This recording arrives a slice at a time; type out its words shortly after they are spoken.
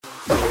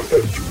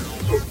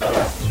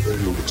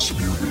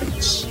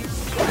Experience.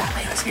 Pat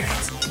Mayo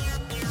Experience.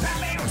 Pat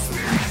Mayo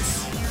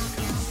Experience.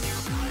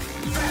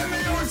 Pat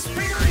Mayo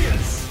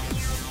Experience.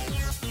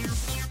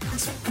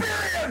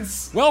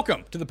 Experience.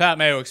 Welcome to the Pat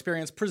Mayo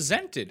Experience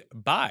presented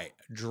by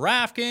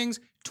DraftKings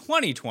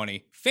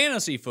 2020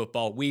 Fantasy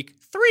Football Week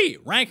 3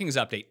 Rankings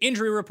Update,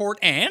 Injury Report,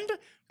 and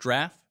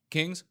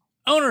DraftKings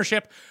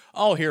Ownership.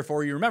 All here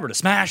for you. Remember to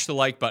smash the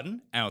like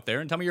button out there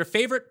and tell me your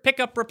favorite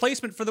pickup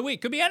replacement for the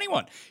week. Could be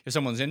anyone. If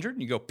someone's injured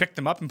and you go pick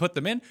them up and put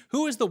them in,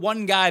 who is the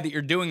one guy that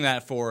you're doing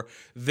that for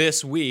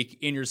this week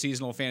in your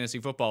seasonal fantasy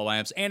football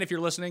lamps? And if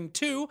you're listening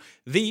to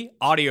the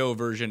audio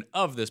version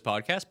of this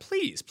podcast,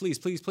 please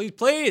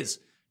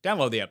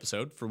download the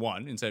episode, for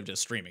one, instead of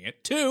just streaming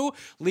it. 2,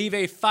 leave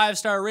a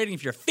 5-star rating.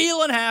 If you're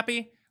feeling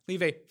happy,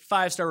 leave a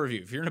 5-star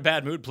review. If you're in a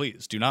bad mood,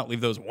 please do not leave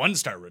those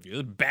 1-star reviews.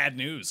 That's bad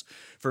news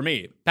for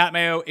me. Pat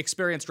Mayo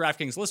Experience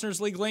DraftKings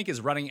Listeners League link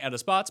is running out of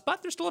spots,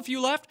 but there's still a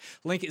few left.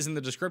 Link is in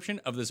the description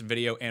of this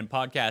video and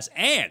podcast.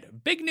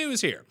 And big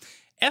news here.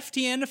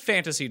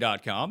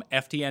 FTNFantasy.com,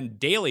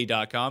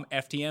 FTNDaily.com,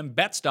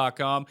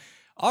 FTNBets.com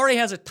already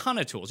has a ton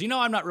of tools. You know,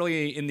 I'm not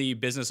really in the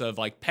business of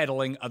like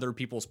peddling other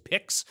people's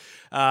picks.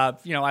 I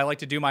like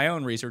to do my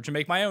own research and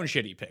make my own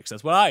shitty picks.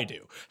 That's what I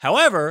do.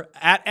 However,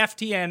 at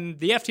FTN,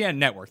 the FTN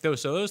network,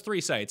 those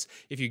 3 sites,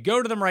 if you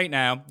go to them right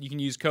now, you can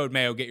use code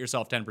Mayo, get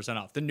yourself 10%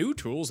 off. The new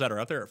tools that are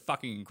out there are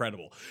fucking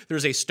incredible.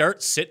 There's a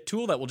start sit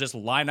tool that will just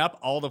line up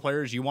all the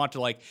players you want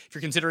to, like, if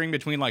you're considering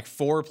between like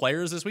 4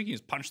 players this week, you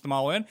just punch them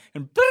all in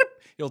and boop,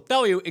 it'll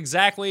tell you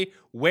exactly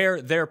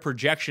where their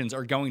projections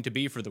are going to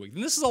be for the week.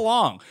 And this is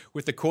along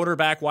with the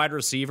quarterback wide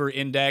receiver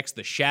index,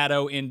 the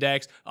shadow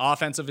index,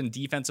 offensive and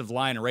defensive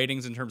line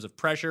ratings in terms of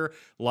pressure,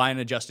 line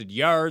adjusted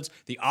yards,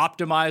 the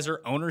optimizer,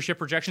 ownership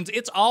projections.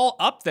 It's all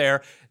up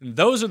there. And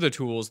those are the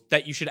tools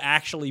that you should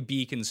actually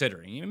be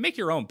considering. You make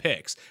your own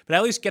picks, but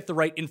at least get the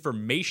right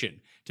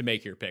information to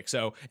make your pick.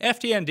 So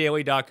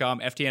FTNDaily.com,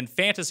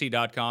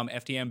 FTNFantasy.com,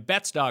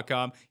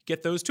 FTNBets.com.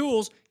 Get those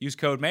tools. Use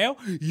code Mayo.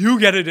 You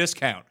get a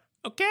discount.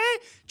 Okay?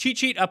 Cheat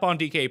sheet up on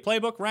DK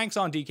Playbook, ranks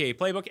on DK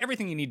Playbook,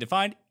 everything you need to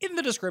find in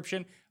the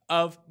description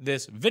of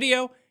this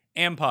video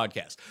and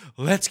podcast.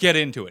 Let's get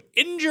into it.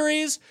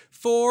 Injuries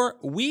for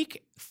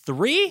week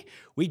 3.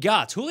 We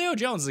got Julio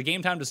Jones is a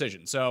game time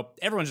decision. So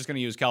everyone's just going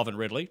to use Calvin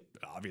Ridley.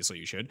 Obviously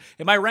you should.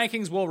 And my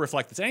rankings will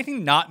reflect this.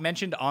 Anything not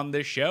mentioned on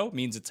this show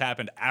means it's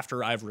happened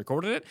after I've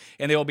recorded it.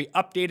 And they will be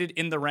updated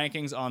in the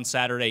rankings on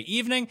Saturday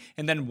evening.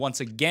 And then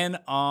once again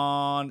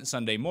on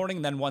Sunday morning.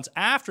 And then once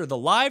after the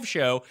live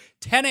show,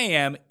 10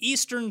 a.m.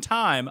 Eastern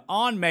time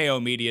on Mayo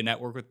Media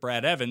Network with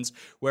Brad Evans,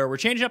 where we're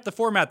changing up the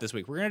format this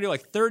week. We're going to do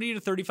like 30 to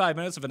 35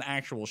 minutes of an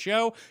actual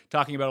show,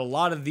 talking about a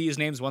lot of these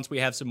names once we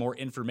have some more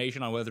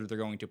information on whether they're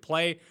going to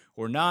play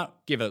or not,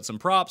 give out some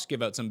props,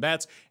 give out some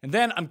bets, and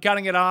then I'm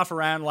cutting it off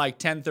around like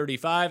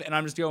 10:35, and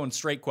I'm just going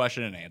straight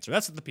question and answer.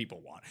 That's what the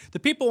people want. The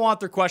people want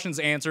their questions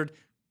answered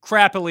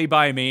crappily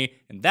by me,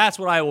 and that's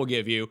what I will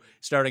give you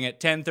starting at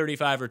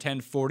 10:35 or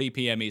 10:40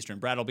 p.m. Eastern.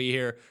 Brad will be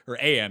here, or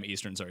a.m.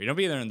 Eastern, sorry. Don't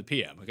be there in the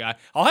p.m., okay?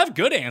 I'll have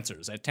good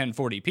answers at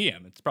 10:40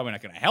 p.m. It's probably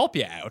not going to help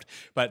you out,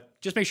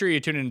 but just make sure you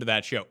tune into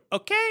that show,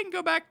 okay? And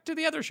go back to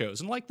the other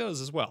shows and like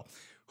those as well.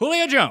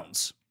 Julio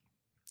Jones,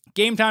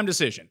 game time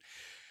decision.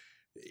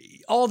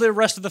 All the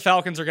rest of the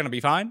Falcons are going to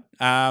be fine,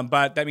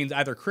 but that means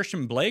either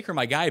Christian Blake or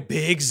my guy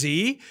Big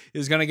Z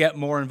is going to get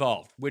more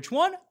involved. Which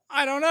one?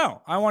 I don't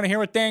know. I want to hear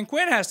what Dan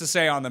Quinn has to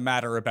say on the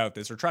matter about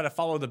this, or try to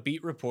follow the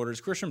beat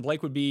reporters. Christian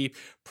Blake would be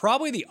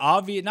probably the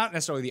obvious, not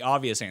necessarily the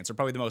obvious answer,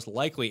 probably the most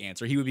likely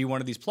answer. He would be one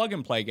of these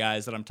plug-and-play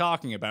guys that I'm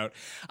talking about.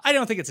 I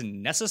don't think it's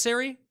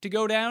necessary to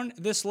go down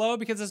this low,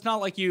 because it's not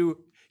like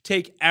you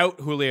take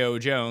out Julio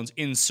Jones,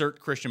 insert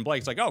Christian Blake.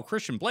 It's like, oh,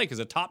 Christian Blake is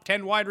a top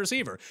 10 wide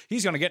receiver.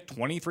 He's going to get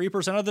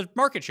 23% of the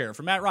market share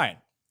from Matt Ryan.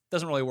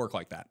 Doesn't really work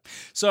like that.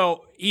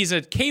 So he's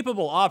a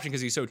capable option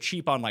because he's so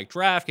cheap on like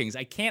DraftKings.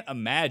 I can't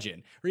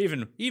imagine, or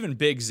even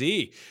Big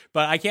Z,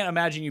 but I can't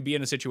imagine you'd be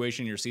in a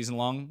situation in your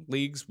season-long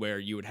leagues where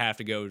you would have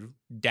to go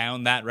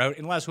down that route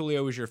unless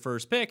Julio was your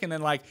first pick, and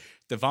then like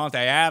Devontae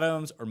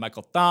Adams or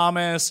Michael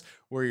Thomas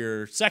were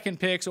your second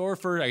picks, or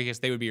I guess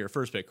they would be your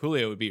first pick.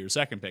 Julio would be your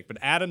second pick, but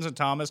Adams and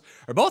Thomas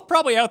are both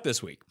probably out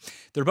this week.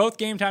 They're both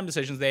game time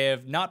decisions. They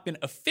have not been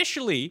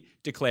officially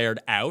declared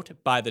out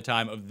by the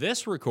time of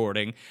this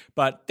recording,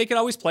 but they could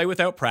always play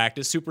without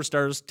practice.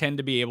 Superstars tend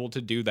to be able to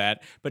do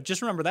that, but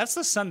just remember, that's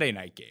the Sunday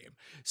night game.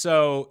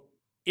 So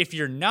if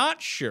you're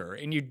not sure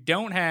and you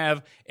don't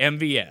have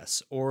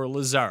MVS or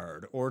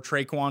Lazard or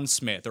Traquan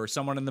Smith or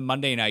someone in the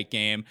Monday night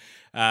game,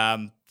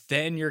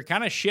 then you're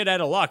kind of shit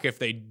out of luck if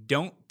they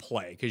don't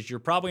play, because you're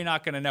probably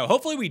not going to know.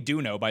 Hopefully we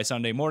do know by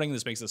Sunday morning.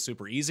 This makes this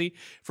super easy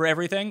for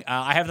everything.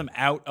 I have them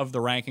out of the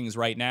rankings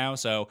right now,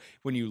 so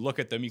when you look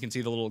at them, you can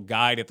see the little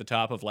guide at the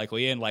top of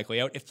likely in,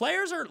 likely out. If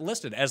players are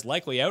listed as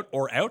likely out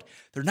or out,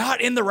 they're not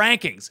in the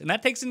rankings, and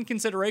that takes into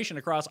consideration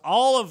across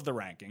all of the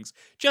rankings,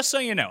 just so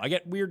you know. I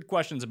get weird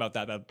questions about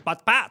that,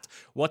 but Pat,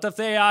 what if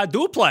they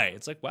do play?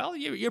 It's like, well,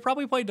 you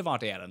probably played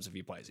Devontae Adams if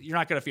he plays. You're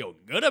not going to feel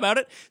good about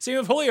it. Same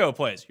if Julio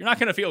plays. You're not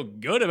going to feel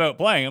good about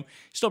playing him.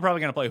 You're still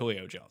probably going to play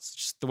Julio Jones.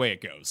 Just the way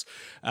it goes.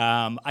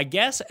 I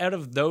guess out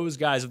of those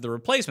guys, of the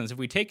replacements, if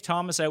we take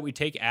Thomas out, we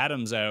take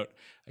Adams out,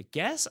 I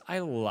guess I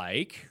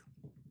like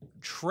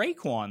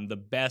Traquan the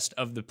best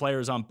of the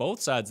players on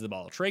both sides of the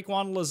ball.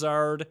 Traquan,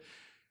 Lazard,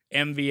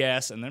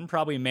 MVS, and then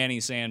probably Manny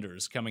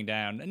Sanders coming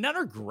down. None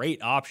are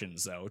great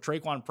options, though.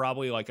 Traquan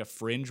probably like a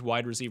fringe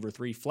wide receiver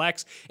 3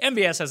 flex.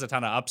 MVS has a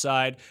ton of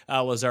upside.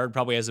 Lazard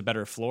probably has a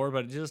better floor,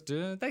 but just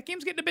that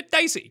game's getting a bit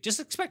dicey. Just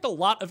expect a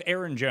lot of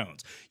Aaron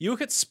Jones. You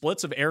look at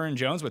splits of Aaron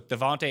Jones with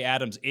Devontae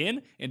Adams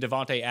in and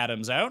Devontae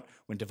Adams out.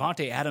 When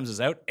Devontae Adams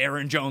is out,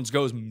 Aaron Jones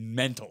goes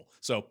mental.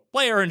 So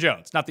play Aaron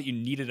Jones. Not that you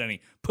needed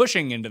any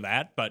pushing into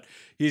that, but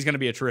he's going to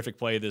be a terrific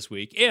play this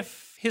week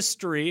if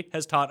history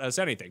has taught us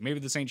anything.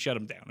 Maybe the Saints shut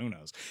him down. Who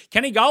knows?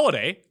 Kenny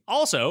Golladay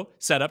also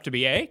set up to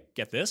be a,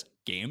 get this,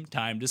 game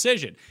time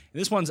decision. And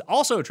this one's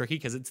also tricky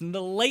because it's in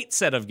the late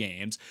set of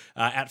games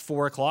at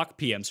 4 o'clock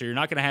p.m. So you're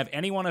not going to have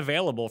anyone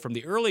available from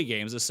the early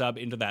games to sub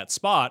into that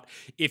spot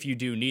if you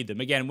do need them.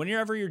 Again,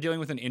 whenever you're dealing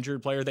with an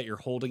injured player that you're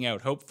holding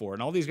out hope for,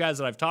 and all these guys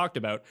that I've talked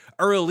about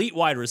are elite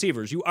wide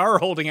receivers, you are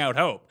holding out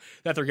hope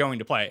that they're going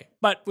to play.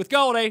 But with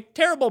Golladay,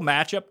 terrible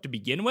matchup to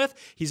begin with.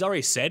 He's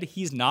already said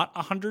he's not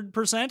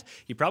 100%.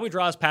 He probably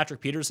draws Patrick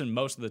Peterson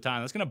most of the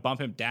time. That's going to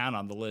bump him down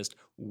on the list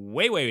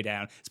way, way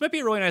down. This might be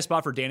a really nice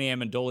spot for Danny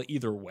Amendola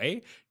either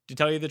way, to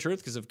tell you the truth,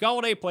 because if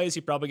Golladay plays,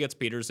 he probably gets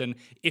Peterson.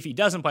 If he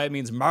doesn't play, it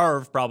means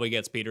Marv probably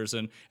gets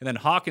Peterson, and then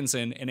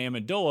Hawkinson and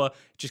Amendola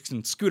just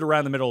can scoot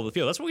around the middle of the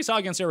field. That's what we saw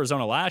against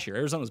Arizona last year.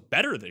 Arizona's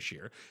better this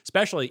year,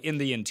 especially in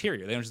the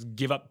interior. They don't just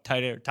give up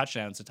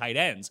touchdowns to tight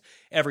ends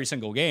every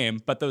single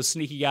game, but those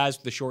sneaky guys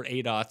with the short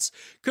A-dots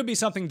could be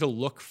something to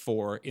look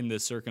for in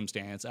this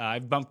circumstance.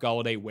 I've bumped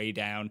Golladay way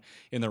down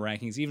in the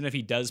rankings. Even if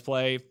he does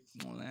play,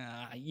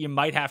 you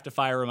might have to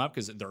fire him up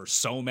because there are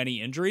so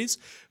many injuries,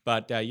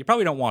 but you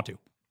probably don't want to.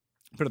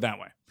 Put it that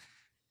way.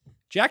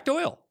 Jack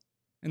Doyle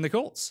and the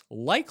Colts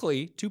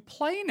likely to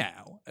play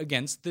now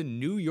against the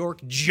New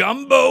York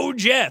Jumbo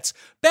Jets.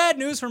 Bad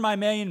news for my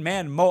main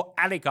man, Mo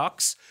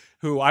Alleycocks,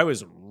 who I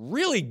was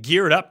really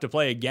geared up to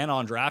play again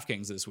on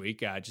DraftKings this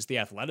week. Just the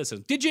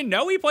athleticism. Did you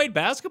know he played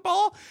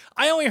basketball?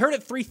 I only heard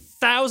it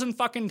 3,000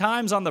 fucking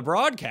times on the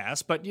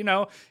broadcast, but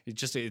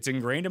it's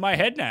ingrained in my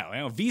head now.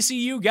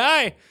 VCU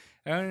guy.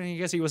 I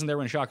guess he wasn't there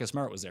when Shaka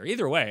Smart was there.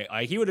 Either way,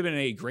 he would have been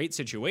in a great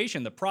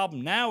situation. The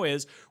problem now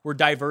is we're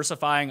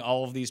diversifying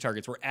all of these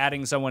targets. We're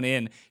adding someone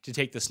in to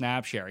take the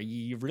snap share.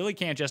 You really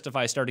can't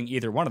justify starting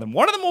either one of them.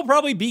 One of them will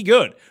probably be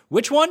good.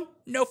 Which one?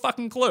 No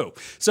fucking clue.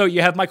 So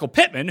you have Michael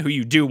Pittman, who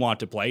you do want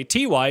to play.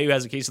 T.Y., who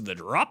has a case of the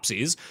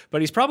dropsies,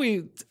 but he's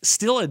probably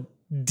still a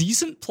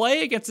decent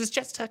play against this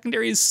Jets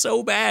secondary is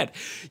so bad.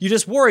 You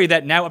just worry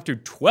that now up to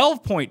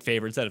 12-point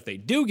favorites, that if they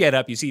do get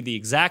up, you see the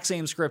exact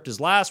same script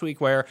as last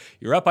week where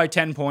you're up by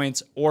 10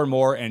 points or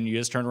more and you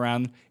just turn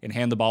around and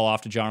hand the ball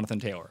off to Jonathan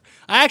Taylor.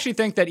 I actually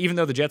think that even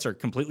though the Jets are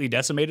completely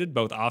decimated,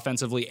 both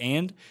offensively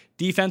and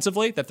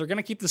defensively, that they're going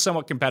to keep this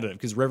somewhat competitive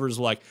because Rivers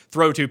will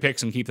throw 2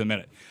 picks and keep them in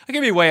it. I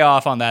could be way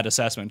off on that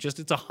assessment. Just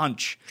it's a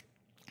hunch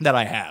that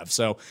I have.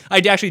 So I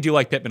actually do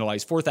like Pittman a lot.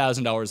 He's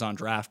 $4,000 on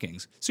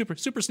DraftKings. Super,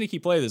 super sneaky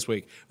play this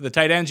week. With the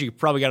tight ends, you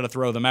probably got to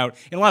throw them out.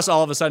 Unless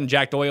all of a sudden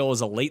Jack Doyle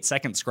is a late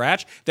second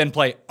scratch, then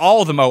play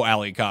all the Mo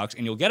Alleycocks,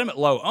 and you'll get him at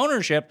low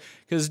ownership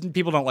because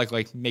people don't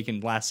like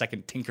making last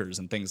second tinkers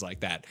and things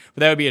like that.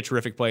 But that would be a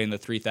terrific play in the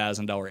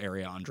 $3,000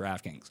 area on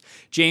DraftKings.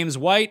 James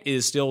White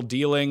is still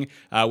dealing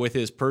with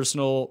his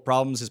personal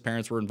problems. His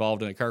parents were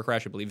involved in a car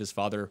crash. I believe his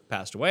father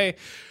passed away.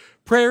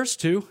 Prayers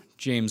to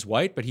James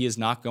White, but he is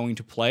not going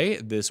to play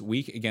this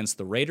week against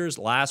the Raiders.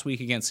 Last week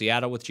against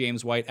Seattle with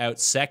James White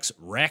out,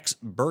 Rex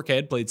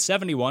Burkhead played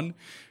 71%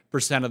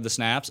 of the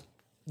snaps.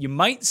 You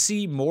might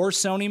see more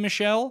Sony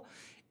Michel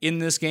in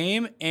this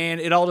game,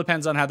 and it all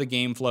depends on how the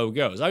game flow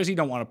goes. Obviously, you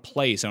don't want to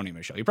play Sony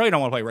Michel. You probably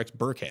don't want to play Rex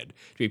Burkhead,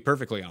 to be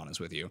perfectly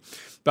honest with you.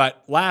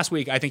 But last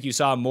week, I think you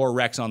saw more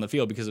Rex on the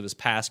field because of his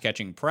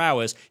pass-catching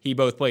prowess. He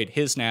both played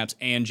his snaps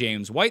and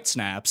James White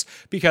snaps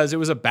because it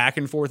was a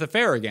back-and-forth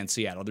affair against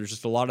Seattle. There's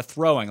just a lot of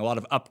throwing, a lot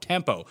of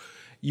up-tempo.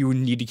 You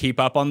need to keep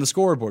up on the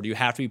scoreboard. You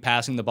have to be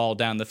passing the ball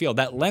down the field.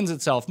 That lends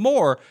itself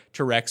more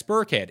to Rex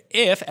Burkhead.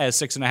 If, as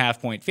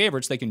 6.5-point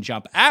favorites, they can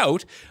jump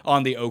out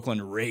on the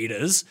Oakland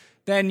Raiders,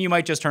 then you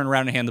might just turn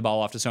around and hand the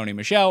ball off to Sony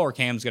Michel, or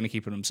Cam's going to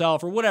keep it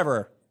himself, or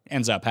whatever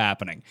ends up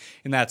happening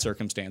in that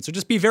circumstance. So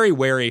just be very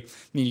wary. I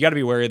mean, you got to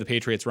be wary of the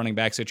Patriots running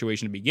back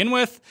situation to begin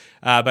with,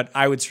 but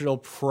I would still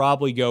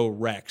probably go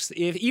Rex.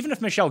 Even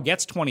if Michel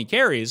gets 20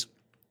 carries,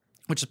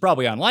 which is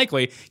probably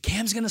unlikely,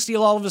 Cam's going to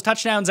steal all of his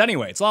touchdowns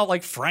anyway. It's a lot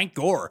like Frank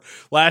Gore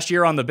last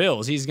year on the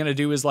Bills. He's going to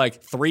do his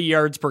 3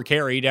 yards per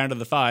carry down to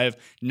the 5,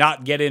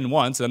 not get in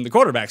once, and the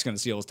quarterback's going to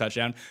steal his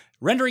touchdown,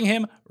 rendering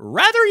him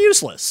rather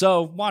useless.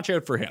 So watch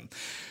out for him.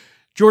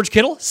 George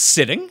Kittle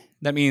sitting.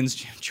 That means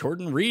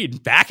Jordan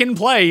Reed back in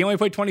play. He only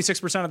played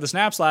 26% of the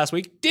snaps last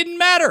week. Didn't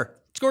matter.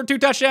 Scored 2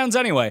 touchdowns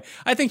anyway.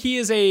 I think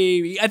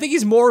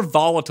he's more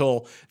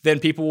volatile than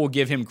people will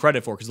give him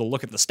credit for because they'll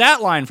look at the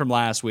stat line from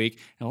last week.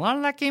 And a lot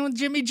of that came with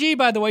Jimmy G,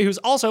 by the way, who's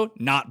also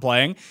not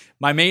playing.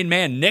 My main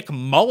man, Nick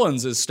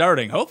Mullins, is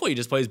starting. Hopefully he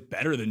just plays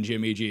better than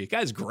Jimmy G. The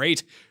guy's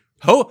great.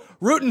 Oh,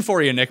 rooting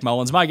for you, Nick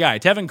Mullins, my guy.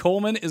 Tevin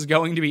Coleman is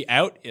going to be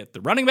out at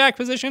the running back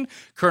position.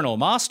 Colonel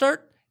Mostert,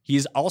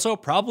 he's also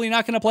probably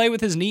not going to play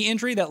with his knee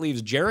injury. That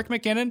leaves Jerick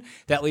McKinnon.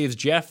 That leaves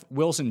Jeff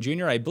Wilson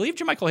Jr. I believe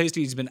JaMychal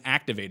Hasty has been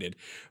activated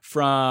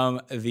from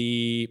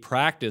the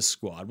practice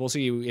squad. We'll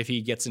see if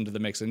he gets into the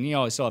mix. And,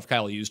 I still have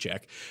Kyle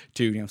Juszczyk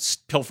to,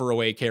 pilfer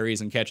away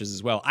carries and catches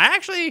as well.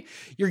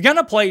 You're going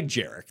to play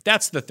Jerick.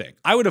 That's the thing.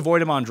 I would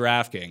avoid him on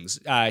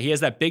DraftKings. He has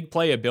that big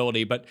play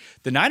ability, but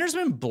the Niners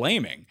have been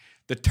blaming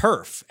the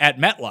turf at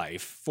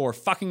MetLife for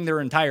fucking their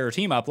entire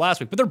team up last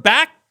week, but they're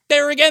back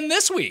there again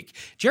this week.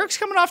 Jerick's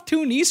coming off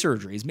 2 knee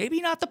surgeries. Maybe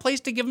not the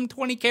place to give him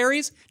 20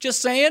 carries.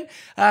 Just saying.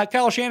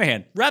 Kyle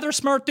Shanahan, rather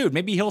smart dude.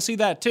 Maybe he'll see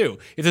that too.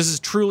 If this is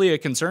truly a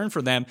concern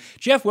for them.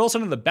 Jeff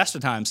Wilson, at the best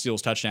of times,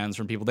 steals touchdowns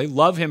from people. They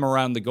love him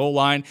around the goal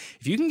line.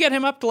 If you can get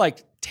him up to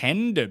like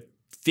 10 to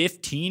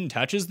 15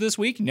 touches this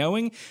week,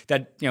 knowing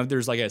that,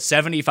 there's like a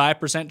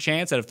 75%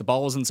 chance that if the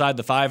ball is inside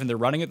the 5 and they're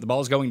running it, the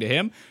ball is going to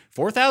him.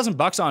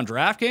 $4,000 on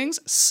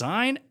DraftKings.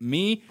 Sign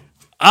me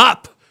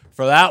up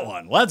for that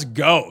one. Let's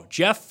go.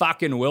 Jeff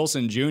fucking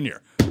Wilson Jr.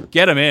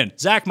 Get him in.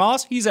 Zach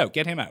Moss, he's out.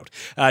 Get him out.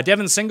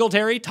 Devin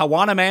Singletary,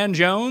 Tawana Man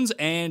Jones,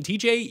 and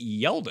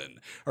TJ Yeldon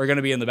are going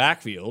to be in the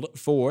backfield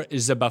for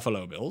the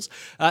Buffalo Bills.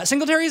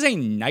 Singletary is a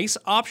nice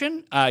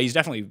option. He's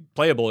definitely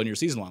playable in your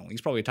season-long league.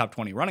 He's probably a top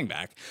 20 running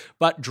back.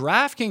 But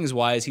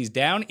DraftKings-wise, he's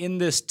down in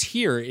this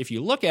tier, if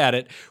you look at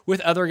it, with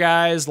other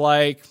guys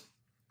like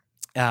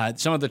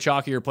some of the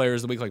chalkier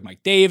players of the week, like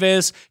Mike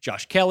Davis,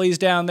 Josh Kelly's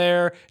down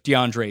there,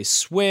 DeAndre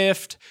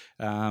Swift.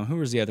 Who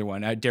was the other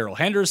one? Darrell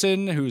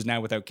Henderson, who's now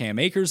without Cam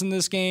Akers in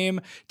this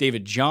game.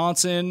 David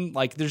Johnson.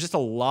 There's just a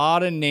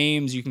lot of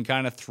names you can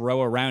kind of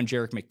throw around.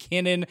 Jerick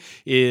McKinnon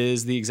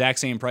is the exact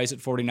same price at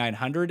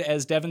 $4,900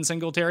 as Devin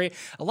Singletary.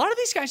 A lot of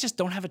these guys just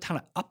don't have a ton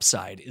of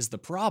upside is the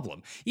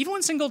problem. Even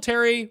when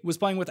Singletary was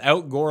playing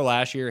without Gore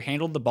last year,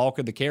 handled the bulk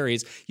of the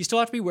carries, you still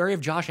have to be wary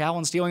of Josh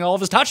Allen stealing all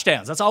of his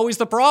touchdowns. That's always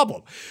the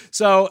problem.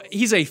 So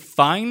he's a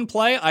fine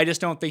play. I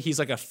just don't think he's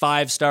like a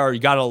 5-star.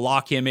 You got to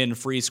lock him in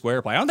free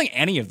square play. I don't think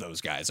any of those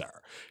guys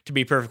are, to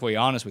be perfectly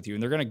honest with you.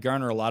 And they're going to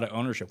garner a lot of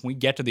ownership. When we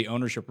get to the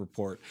ownership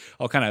report,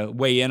 I'll kind of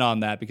weigh in on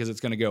that because it's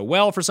going to go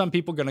well for some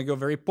people, going to go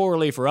very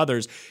poorly for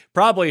others.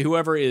 Probably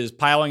whoever is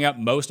piling up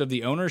most of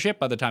the ownership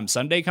by the time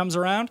Sunday comes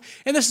around.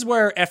 And this is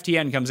where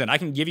FTN comes in. I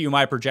can give you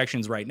my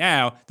projections right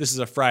now. This is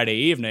a Friday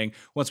evening.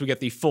 Once we get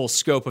the full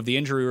scope of the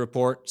injury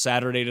report,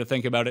 Saturday to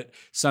think about it,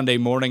 Sunday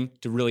morning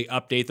to really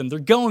update them, they're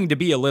going to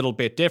be a little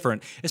bit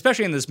different,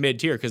 especially in this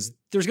mid-tier, because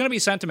there's going to be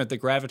sentiment that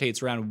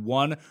gravitates around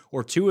 1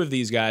 or 2 of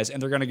these guys, and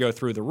they're going to go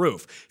through the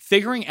roof.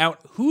 Figuring out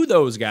who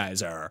those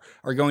guys are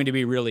going to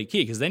be really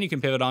key, because then you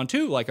can pivot on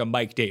to like a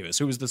Mike Davis,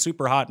 who is the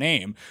super hot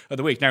name of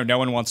the week. Now, no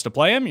one wants to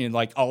play him.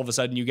 All of a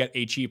sudden you get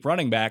a cheap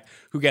running back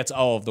who gets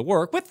all of the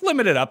work with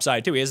limited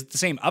upside too. He has the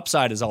same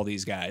upside as all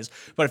these guys.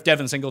 But if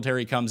Devin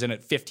Singletary comes in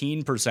at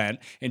 15%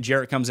 and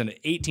Jarrett comes in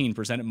at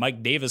 18% and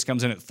Mike Davis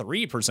comes in at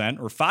 3%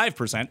 or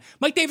 5%,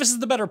 Mike Davis is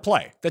the better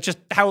play. That's just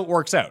how it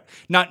works out.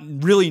 Not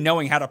really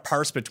knowing how to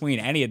parse between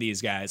any of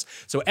these guys.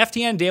 So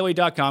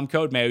FTNdaily.com,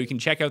 code Mayo. You can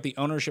check out the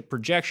ownership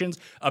projections,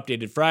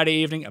 updated Friday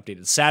evening,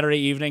 updated Saturday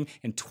evening,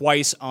 and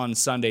twice on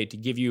Sunday to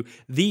give you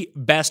the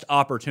best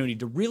opportunity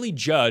to really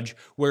judge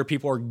where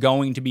people are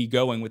going to be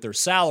going with their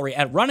salary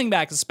at running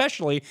back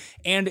especially,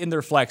 and in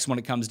their flex when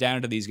it comes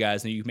down to these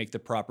guys, and you can make the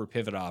proper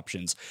pivot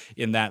options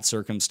in that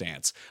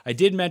circumstance. I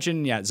did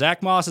mention,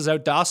 Zach Moss is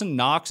out. Dawson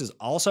Knox is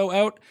also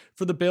out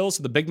for the Bills.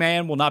 So the big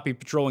man will not be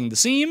patrolling the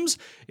seams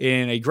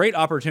in a great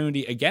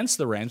opportunity against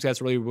the Rams.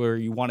 That's really where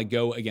you want to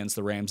go against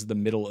the Rams, the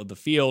middle of the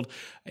field.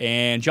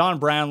 And John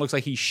Brown looks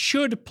like he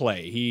should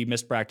play. He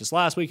missed practice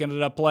last week,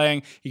 ended up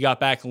playing. He got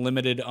back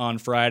limited on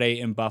Friday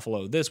in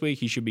Buffalo this week.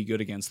 He should be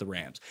good against the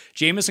Rams.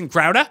 Jamison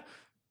Crowder,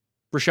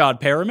 Rashad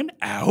Perriman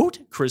out.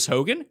 Chris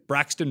Hogan,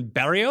 Braxton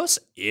Berrios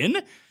in.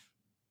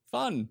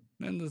 Fun.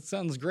 And that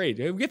sounds great.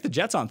 We get the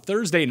Jets on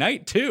Thursday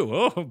night, too.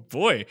 Oh,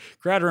 boy.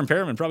 Crowder and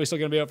Perriman probably still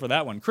going to be out for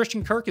that one.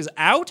 Christian Kirk is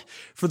out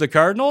for the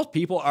Cardinals.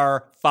 People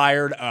are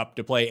fired up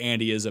to play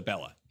Andy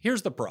Isabella.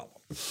 Here's the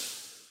problem.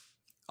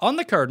 On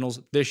the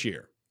Cardinals this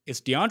year, it's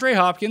DeAndre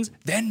Hopkins,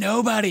 then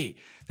nobody.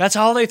 That's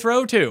all they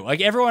throw to.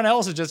 Everyone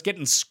else is just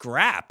getting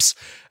scraps.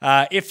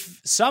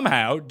 If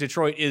somehow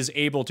Detroit is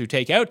able to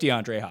take out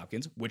DeAndre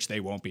Hopkins, which they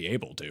won't be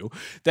able to,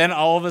 then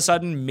all of a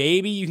sudden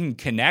maybe you can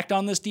connect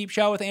on this deep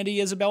shot with Andy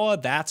Isabella.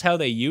 That's how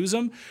they use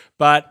him.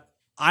 But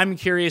I'm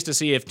curious to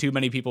see if too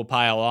many people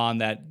pile on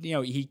that,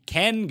 he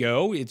can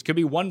go. It could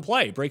be one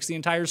play, breaks the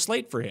entire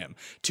slate for him.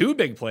 2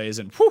 big plays,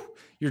 and whew,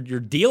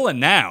 you're dealing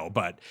now.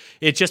 But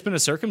it's just been a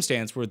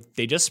circumstance where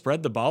they just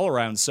spread the ball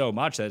around so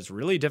much that it's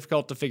really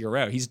difficult to figure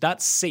out. He's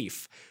not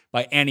safe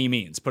by any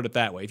means, put it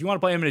that way. If you want to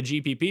play him in a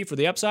GPP for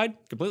the upside,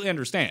 completely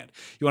understand.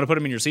 You want to put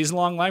him in your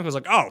season-long line, because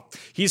like, oh,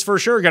 he's for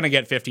sure going to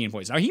get 15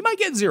 points. Now, he might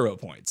get 0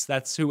 points.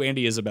 That's who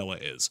Andy Isabella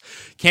is.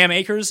 Cam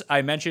Akers,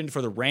 I mentioned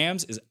for the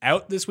Rams, is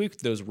out this week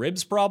with those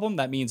ribs problem.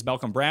 That means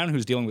Malcolm Brown,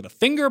 who's dealing with a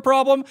finger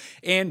problem,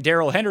 and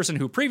Darrell Henderson,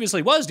 who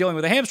previously was dealing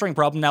with a hamstring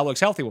problem, now looks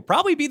healthy, will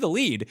probably be the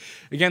lead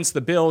against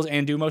the Bills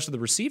and do most of the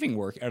receiving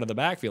work out of the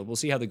backfield. We'll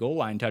see how the goal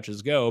line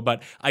touches go,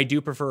 but I do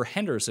prefer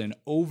Henderson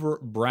over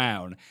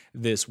Brown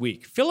this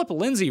week. Phillip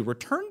Lindsay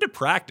returned to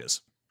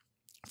practice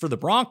for the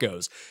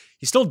Broncos.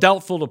 He's still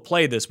doubtful to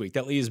play this week.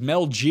 That leaves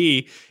Mel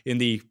G in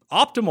the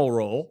optimal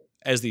role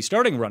as the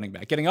starting running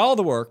back, getting all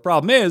the work.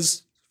 Problem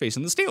is,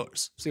 facing the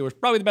Steelers. Steelers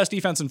probably the best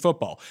defense in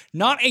football.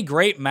 Not a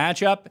great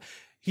matchup.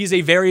 He's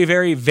a very,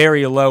 very,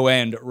 very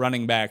low-end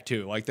running back,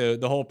 too. Like, the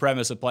whole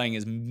premise of playing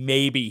is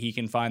maybe he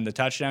can find the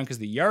touchdown, because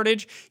the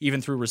yardage, even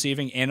through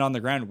receiving and on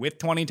the ground with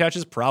 20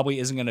 touches, probably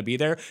isn't going to be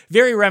there.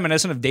 Very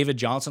reminiscent of David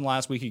Johnson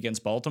last week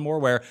against Baltimore,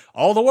 where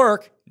all the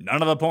work,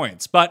 none of the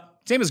points. But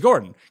same as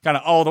Gordon, kind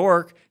of all the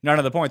work, none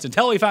of the points.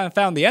 Until he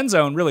found the end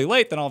zone really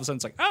late, then all of a sudden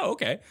it's like, oh,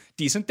 okay,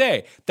 decent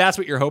day. That's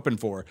what you're hoping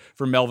for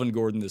Melvin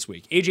Gordon this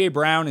week. A.J.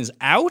 Brown is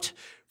out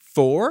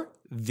for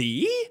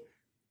the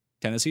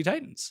Tennessee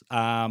Titans.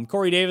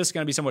 Corey Davis is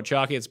going to be somewhat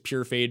chalky. It's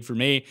pure fade for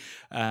me.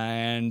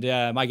 And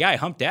my guy,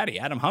 Hump Daddy,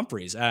 Adam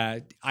Humphries.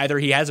 Either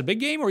he has a big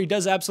game or he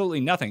does absolutely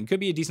nothing.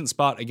 Could be a decent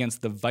spot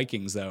against the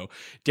Vikings, though.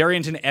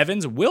 Darrington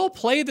Evans will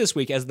play this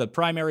week as the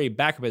primary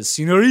backup, as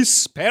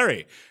Senorise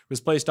Perry was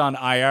placed on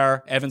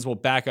IR. Evans will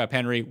back up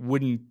Henry.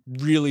 Wouldn't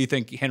really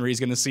think Henry's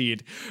going to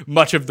cede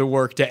much of the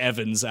work to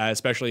Evans,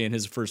 especially in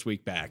his first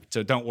week back.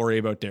 So don't worry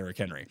about Derrick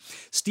Henry.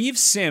 Steve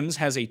Sims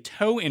has a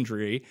toe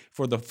injury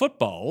for the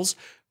Footballs,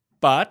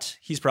 but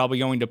he's probably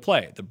going to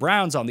play. The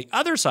Browns, on the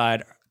other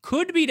side,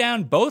 could be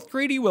down both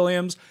Greedy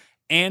Williams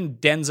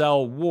and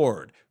Denzel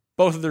Ward,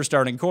 both of their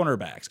starting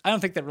cornerbacks. I don't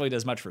think that really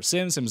does much for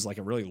Sims. Sims is like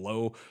a really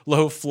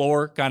low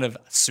floor, kind of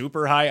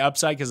super high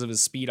upside because of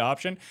his speed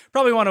option.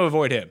 Probably want to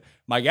avoid him.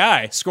 My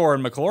guy,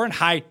 Scorin McLaurin,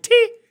 high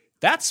T.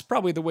 That's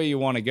probably the way you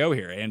want to go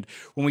here. And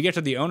when we get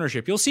to the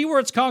ownership, you'll see where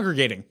it's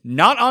congregating.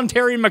 Not on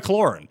Terry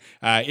McLaurin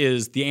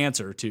is the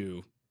answer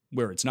to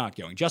where it's not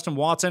going. Justin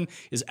Watson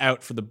is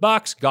out for the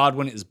Bucks.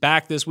 Godwin is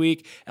back this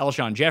week.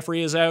 Alshon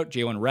Jeffrey is out.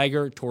 Jalen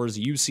Reagor towards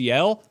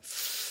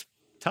UCL.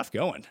 Tough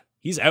going.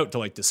 He's out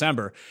till like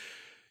December.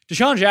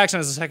 Deshaun Jackson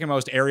has the second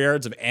most air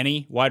yards of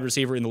any wide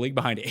receiver in the league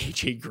behind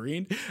A.J.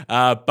 Green.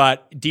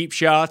 But deep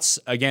shots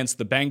against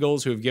the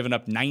Bengals, who have given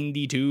up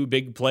 92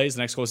 big plays.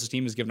 The next closest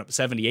team has given up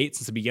 78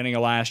 since the beginning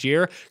of last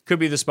year. Could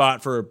be the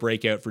spot for a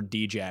breakout for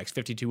D-Jax.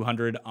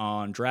 5,200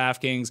 on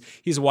DraftKings.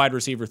 He's a wide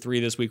receiver 3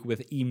 this week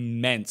with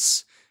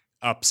immense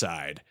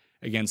upside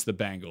against the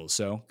Bengals.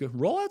 So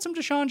roll out some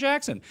Deshaun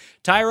Jackson.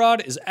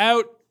 Tyrod is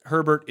out.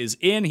 Herbert is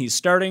in. He's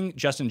starting.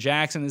 Justin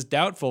Jackson is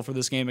doubtful for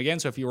this game again.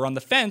 So if you were on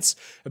the fence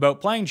about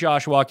playing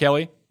Joshua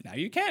Kelly, now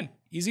you can.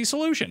 Easy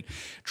solution.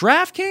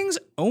 DraftKings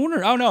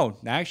owner. Oh, no.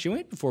 Actually,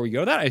 wait, before we go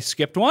to that, I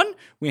skipped one.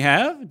 We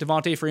have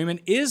Devontae Freeman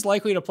is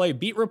likely to play.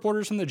 Beat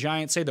reporters from the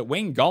Giants say that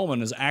Wayne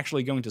Gallman is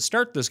actually going to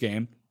start this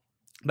game,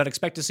 but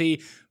expect to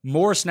see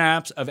more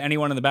snaps of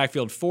anyone in the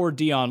backfield for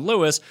Dion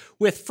Lewis,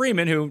 with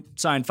Freeman, who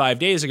signed 5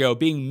 days ago,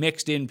 being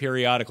mixed in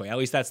periodically. At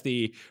least that's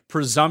the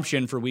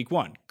presumption for week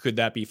 1. Could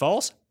that be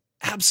false?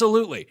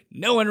 Absolutely.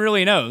 No one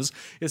really knows.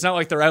 It's not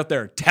like they're out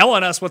there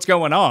telling us what's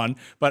going on,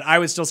 but I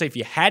would still say if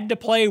you had to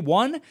play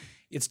one,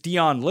 it's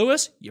Dion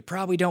Lewis. You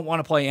probably don't want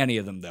to play any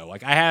of them, though.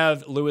 Like, I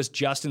have Lewis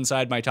just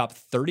inside my top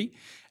 30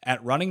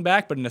 at running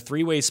back, but in a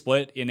 3-way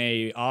split in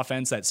a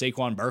offense that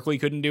Saquon Barkley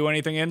couldn't do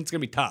anything in, it's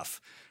going to be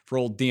tough for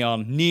old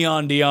Dion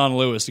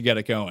Lewis to get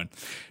it going.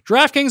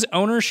 DraftKings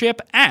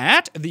ownership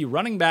at the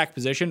running back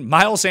position.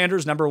 Miles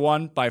Sanders, number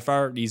 1 by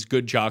far. He's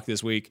good chalk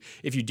this week.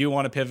 If you do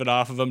want to pivot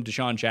off of him,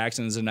 Deshaun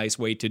Jackson is a nice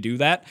way to do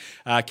that.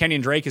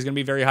 Kenyon Drake is going to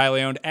be very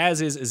highly owned, as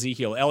is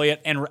Ezekiel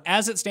Elliott. And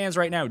as it stands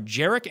right now,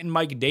 Jarek and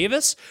Mike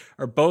Davis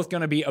are both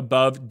going to be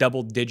above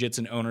double digits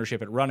in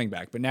ownership at running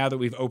back. But now that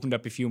we've opened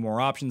up a few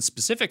more options,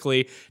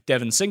 specifically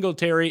Devin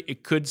Singletary,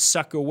 it could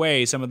suck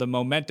away some of the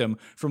momentum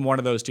from one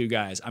of those two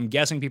guys. I'm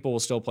guessing people will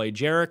still play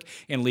Jarek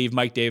and leave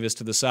Mike Davis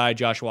to the side.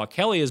 Joshua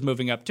Kelly is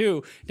moving up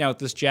too now with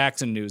this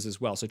Jackson news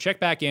as well. So check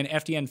back in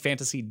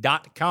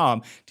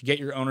ftnfantasy.com to get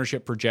your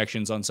ownership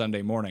projections on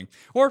Sunday morning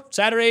or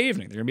Saturday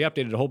evening. They're going to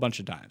be updated a whole bunch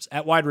of times.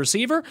 At wide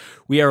receiver,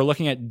 we are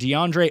looking at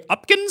DeAndre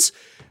Hopkins,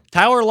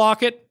 Tyler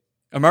Lockett,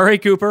 Amari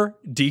Cooper,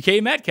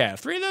 DK Metcalf.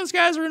 3 of those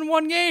guys are in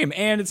one game,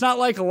 and it's not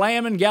like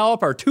Lamb and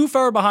Gallup are too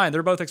far behind.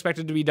 They're both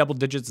expected to be double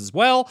digits as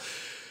well.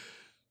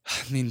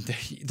 I mean,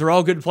 they're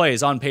all good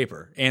plays on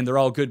paper, and they're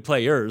all good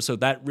players, so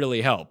that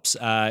really helps.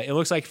 It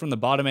looks like from the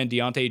bottom end,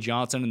 Deontay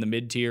Johnson in the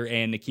mid-tier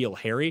and N'Keal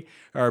Harry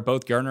are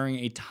both garnering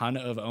a ton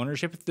of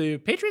ownership. If the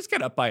Patriots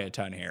get up by a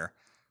ton here,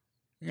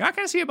 you're not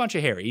going to see a bunch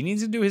of Harry. He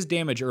needs to do his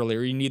damage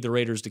earlier. You need the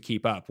Raiders to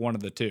keep up, one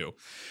of the two.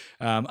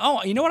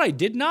 You know what I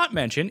did not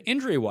mention,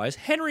 injury-wise?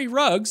 Henry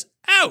Ruggs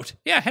out.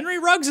 Yeah, Henry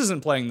Ruggs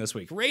isn't playing this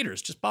week.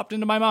 Raiders just popped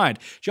into my mind.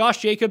 Josh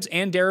Jacobs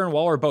and Darren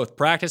Waller both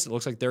practiced. It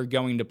looks like they're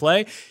going to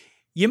play.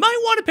 you might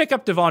want to pick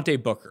up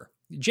Devontae Booker.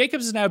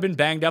 Jacobs has now been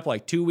banged up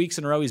like 2 weeks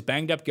in a row. He's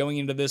banged up going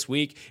into this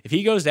week. If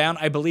he goes down,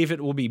 I believe it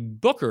will be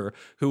Booker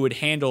who would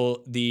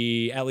handle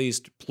the at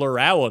least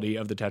plurality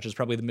of the touches,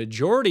 probably the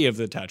majority of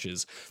the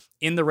touches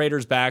in the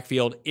Raiders'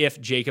 backfield if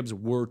Jacobs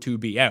were to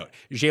be out.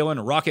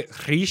 Jalen Rocket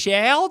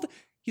Richard,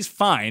 he's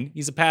fine.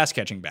 He's a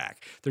pass-catching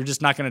back. They're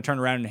just not going to turn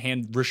around and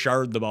hand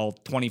Richard the ball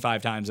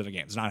 25 times in a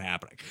game. It's not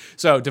happening.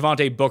 So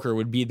Devontae Booker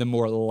would be the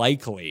more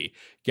likely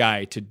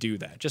guy to do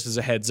that. Just as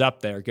a heads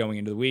up there going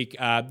into the week,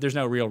 there's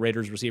no real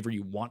Raiders receiver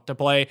you want to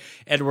play.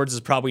 Edwards is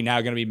probably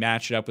now going to be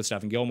matched up with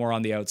Stephen Gilmore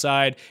on the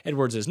outside.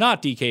 Edwards is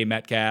not DK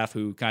Metcalf,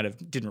 who kind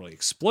of didn't really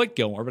exploit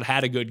Gilmore, but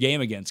had a good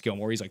game against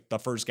Gilmore. He's like the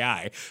first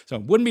guy. So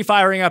wouldn't be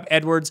firing up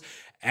Edwards.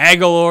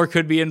 Aguilar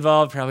could be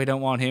involved. Probably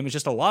don't want him. It's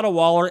just a lot of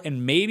Waller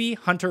and maybe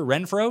Hunter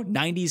Renfrow,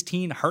 90s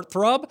teen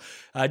heartthrob,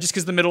 just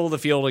because the middle of the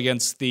field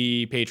against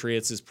the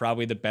Patriots is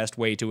probably the best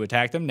way to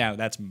attack them. Now,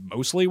 that's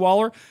mostly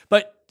Waller,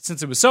 but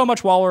since it was so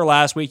much Waller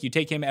last week, you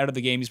take him out of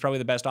the game. He's probably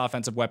the best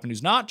offensive weapon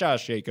who's not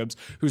Josh Jacobs,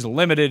 who's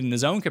limited in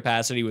his own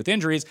capacity with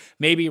injuries.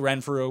 Maybe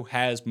Renfrow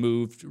has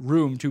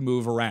room to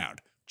move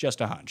around.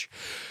 Just a hunch.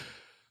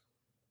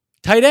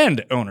 Tight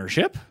end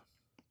ownership.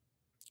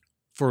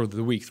 For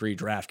the Week 3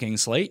 DraftKings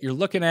slate, you're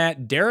looking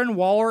at Darren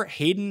Waller,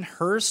 Hayden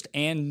Hurst,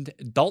 and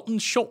Dalton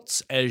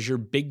Schultz as your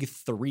big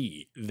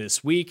three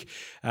this week.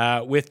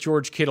 With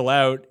George Kittle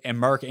out and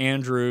Mark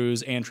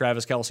Andrews and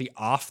Travis Kelce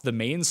off the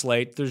main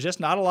slate, there's just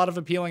not a lot of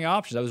appealing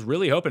options. I was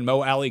really hoping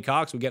Mo Alley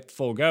Cox would get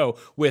full go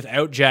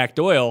without Jack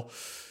Doyle.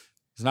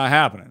 It's not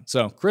happening.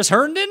 So Chris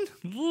Herndon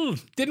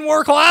didn't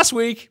work last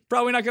week.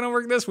 Probably not going to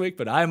work this week,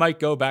 but I might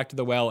go back to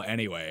the well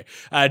anyway.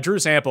 Drew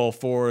Sample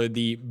for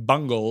the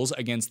Bungles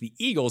against the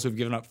Eagles, who've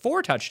given up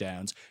 4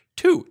 touchdowns,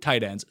 2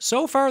 tight ends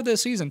so far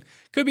this season.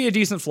 Could be a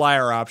decent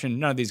flyer option.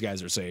 None of these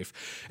guys are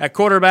safe. At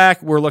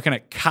quarterback, we're looking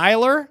at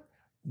Kyler,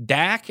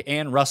 Dak,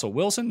 and Russell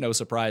Wilson. No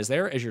surprise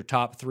there as your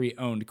top 3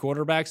 owned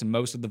quarterbacks, and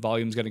most of the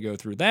volume is going to go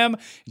through them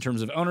in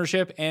terms of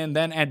ownership. And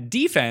then at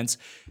defense,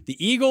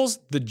 the Eagles,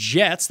 the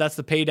Jets, that's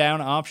the pay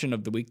down option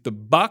of the week, the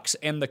Bucks,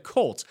 and the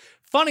Colts.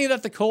 Funny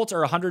that the Colts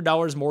are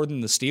 $100 more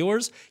than the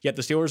Steelers, yet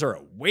the Steelers are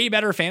a way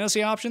better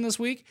fantasy option this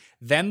week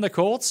than the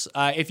Colts.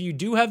 If you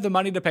do have the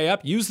money to pay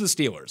up, use the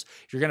Steelers.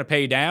 If you're going to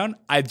pay down,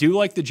 I do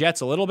like the Jets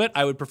a little bit.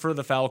 I would prefer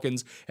the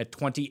Falcons at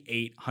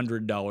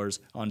 $2,800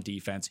 on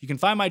defense. You can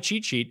find my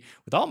cheat sheet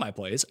with all my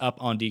plays up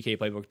on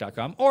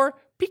dkplaybook.com or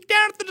peek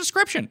down at the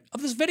description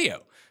of this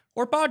video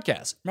or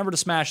podcast. Remember to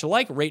smash the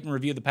like, rate, and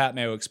review the Pat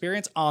Mayo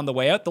Experience on the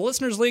way out. The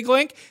Listeners League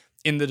link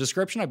in the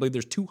description. I believe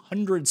there's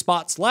 200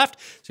 spots left.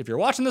 So if you're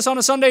watching this on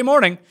a Sunday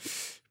morning,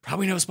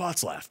 probably no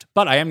spots left.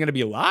 But I am going to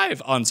be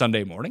live on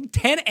Sunday morning,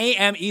 10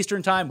 a.m.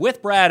 Eastern time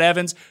with Brad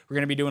Evans. We're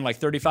going to be doing like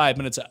 35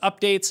 minutes of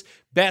updates,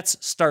 bets,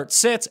 start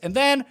sits, and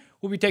then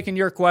we'll be taking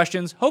your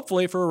questions,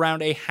 hopefully for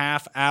around a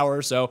half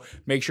hour. So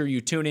make sure you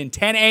tune in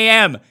 10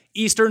 a.m.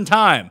 Eastern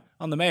time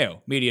on the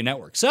Mayo Media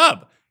Network.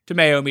 Sub to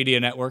Mayo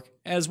Media Network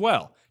as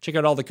well. Check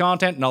out all the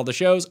content and all the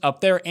shows up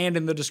there and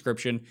in the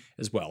description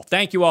as well.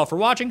 Thank you all for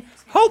watching.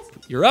 Hope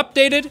you're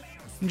updated.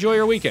 Enjoy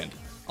your weekend.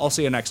 I'll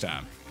see you next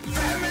time.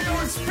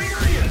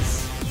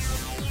 Experience!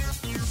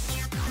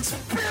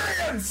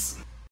 Experience!